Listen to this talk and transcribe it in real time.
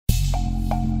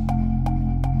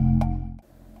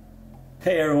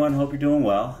Hey everyone, hope you're doing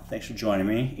well. Thanks for joining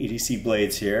me. EDC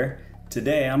Blades here.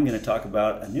 Today I'm going to talk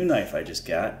about a new knife I just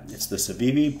got. It's the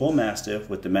Civivi Bullmastiff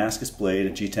with Damascus blade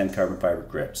and G10 carbon fiber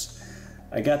grips.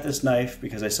 I got this knife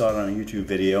because I saw it on a YouTube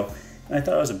video and I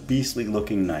thought it was a beastly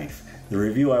looking knife. The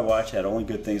review I watched had only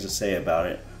good things to say about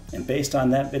it, and based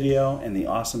on that video and the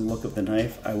awesome look of the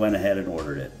knife, I went ahead and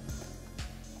ordered it.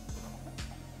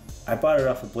 I bought it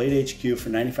off of Blade HQ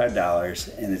for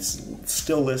 $95 and it's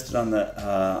still listed on their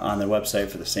website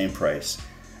for the same price.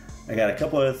 I got a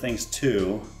couple other things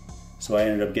too, so I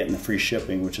ended up getting the free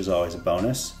shipping, which is always a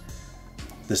bonus.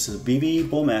 The Civivi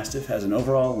Bullmastiff has an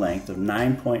overall length of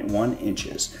 9.1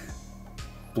 inches,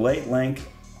 blade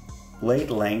length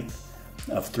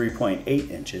of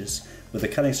 3.8 inches, with a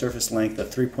cutting surface length of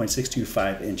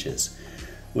 3.625 inches.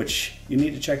 Which you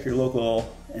need to check your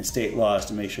local and state laws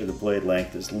to make sure the blade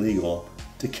length is legal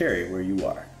to carry where you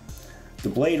are. The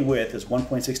blade width is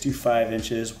 1.625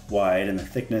 inches wide and the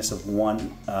thickness of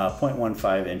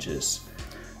 0.15 inches.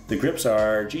 The grips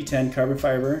are G10 carbon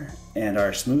fiber and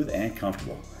are smooth and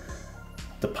comfortable.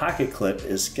 The pocket clip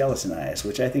is skeletonized,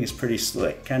 which I think is pretty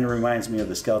slick. Kind of reminds me of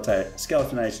the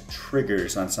skeletonized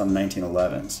triggers on some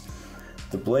 1911s.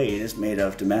 The blade is made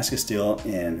of Damascus steel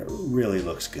and really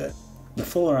looks good. The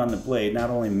fuller on the blade not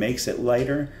only makes it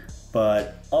lighter,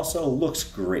 but also looks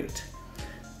great.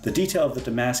 The detail of the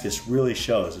Damascus really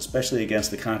shows, especially against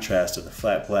the contrast of the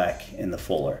flat black in the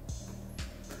fuller.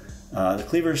 The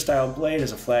cleaver style blade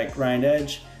has a flat grind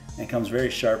edge and comes very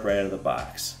sharp right out of the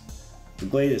box. The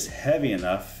blade is heavy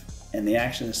enough and the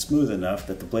action is smooth enough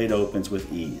that the blade opens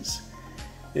with ease.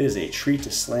 It is a treat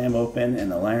to slam open, and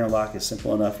the liner lock is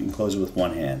simple enough you can close it with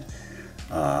one hand.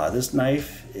 This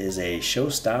knife is a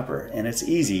showstopper, and it's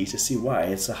easy to see why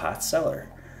it's a hot seller.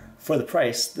 For the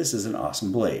price, this is an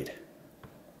awesome blade.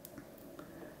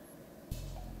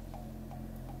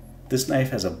 This knife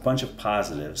has a bunch of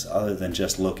positives other than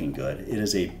just looking good. It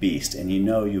is a beast, and you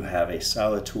know you have a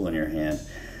solid tool in your hand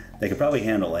that could probably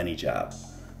handle any job.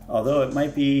 Although it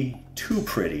might be too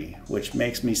pretty, which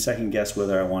makes me second guess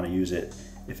whether I want to use it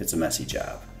if it's a messy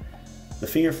job. The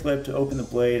finger flip to open the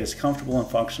blade is comfortable and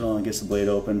functional and gets the blade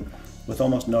open with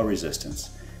almost no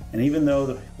resistance. And even though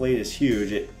the blade is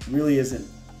huge, it really isn't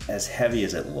as heavy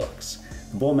as it looks.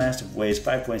 The Bullmastiff weighs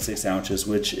 5.6 ounces,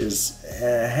 which is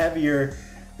heavier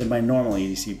than my normal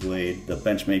EDC blade, the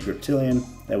Benchmade Griptilian,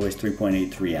 that weighs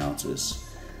 3.83 ounces.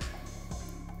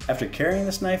 After carrying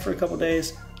this knife for a couple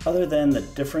days, other than the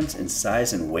difference in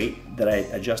size and weight that I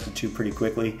adjusted to pretty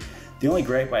quickly, the only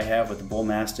gripe I have with the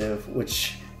Bullmastiff,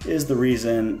 which is the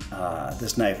reason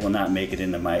this knife will not make it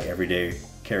into my everyday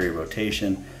carry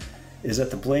rotation, is that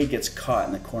the blade gets caught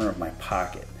in the corner of my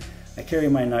pocket. I carry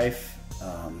my knife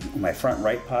in my front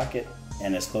right pocket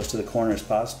and as close to the corner as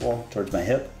possible towards my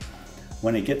hip.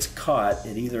 When it gets caught,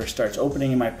 it either starts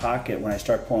opening in my pocket when I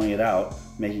start pulling it out,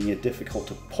 making it difficult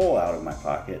to pull out of my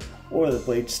pocket, or the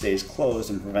blade stays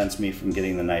closed and prevents me from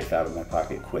getting the knife out of my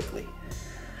pocket quickly.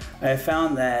 I have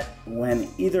found that when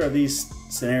either of these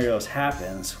scenarios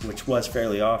happens, which was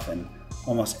fairly often,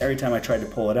 almost every time I tried to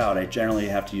pull it out, I generally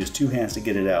have to use two hands to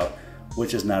get it out,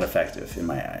 which is not effective in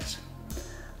my eyes.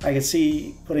 I could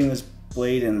see putting this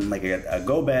blade in like a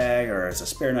go bag or as a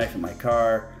spare knife in my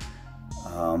car,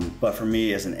 but for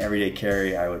me as an everyday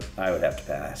carry, I would have to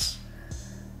pass.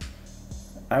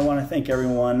 I want to thank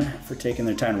everyone for taking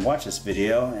their time to watch this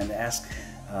video and ask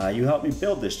you help me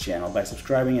build this channel by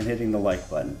subscribing and hitting the like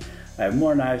button. I have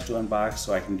more knives to unbox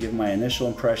so I can give my initial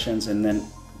impressions and then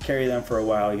carry them for a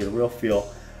while to get a real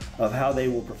feel of how they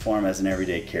will perform as an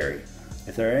everyday carry.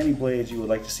 If there are any blades you would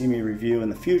like to see me review in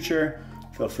the future,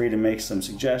 feel free to make some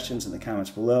suggestions in the comments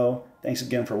below. Thanks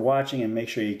again for watching, and make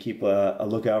sure you keep a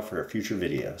lookout for future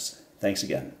videos. Thanks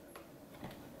again.